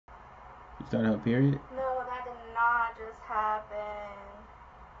You started her period? No, that did not just happen.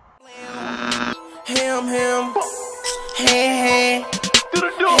 Him, hey,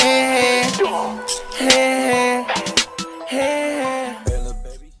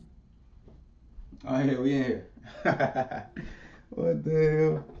 Oh, yeah, we in here. What the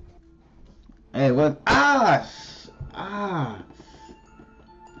hell? Hey, what? I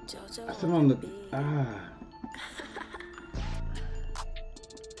still on the.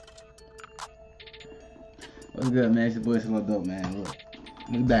 What's good, man? It's your boy CelloDope, man. Look,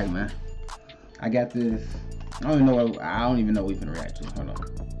 we back, man. I got this. I don't even know what we finna react to. Hold on.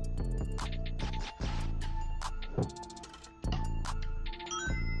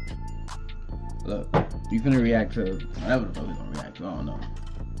 Look, we finna react to whatever the fuck we gonna react to. I don't know.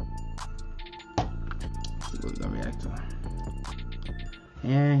 Let's see what we gonna react to.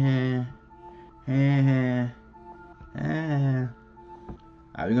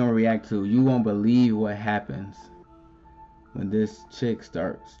 Alright, we're gonna react to "You Won't Believe What Happens When This Chick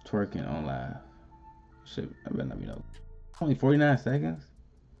Starts Twerking on Live." Shit, I better not be no. Only 49 seconds?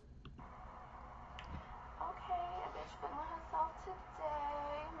 Okay, a bitch feeling herself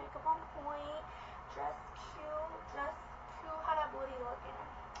today. Makeup on point. Dress cute. How that booty looking?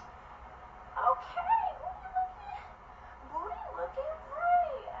 Okay, booty looking. Booty looking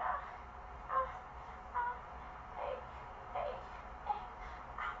great. Hey.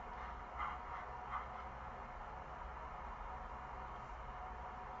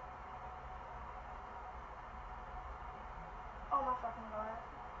 Oh my fucking god.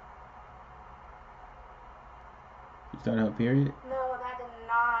 You started her period? No, that did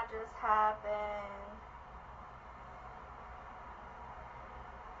not just happen.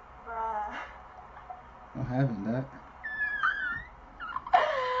 Bruh. What happened, that?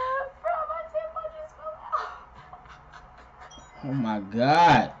 Bruh, my tampon just fell out. Oh my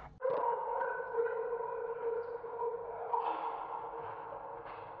god.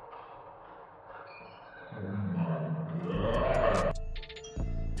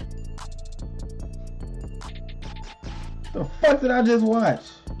 The fuck did I just watch?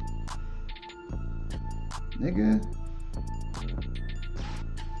 Nigga.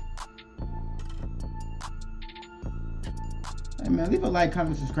 Hey man, leave a like,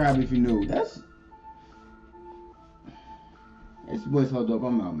 comment, subscribe if you're new. It's your boy CelloDope.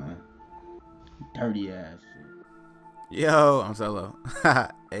 I'm out, man. Dirty ass shit. Yo, I'm Cello.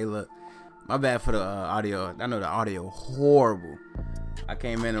 Hey, look, my bad for the audio. I know the audio horrible. I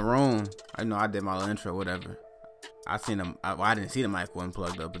came in the room. I know I did my little intro, whatever. I seen them. I didn't see the mic wasn't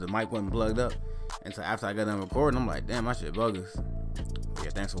plugged up, but the mic wasn't plugged up. And so after I got done recording, I'm like, damn, my shit bogus. But yeah,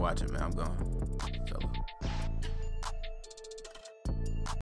 thanks for watching, man. I'm gone.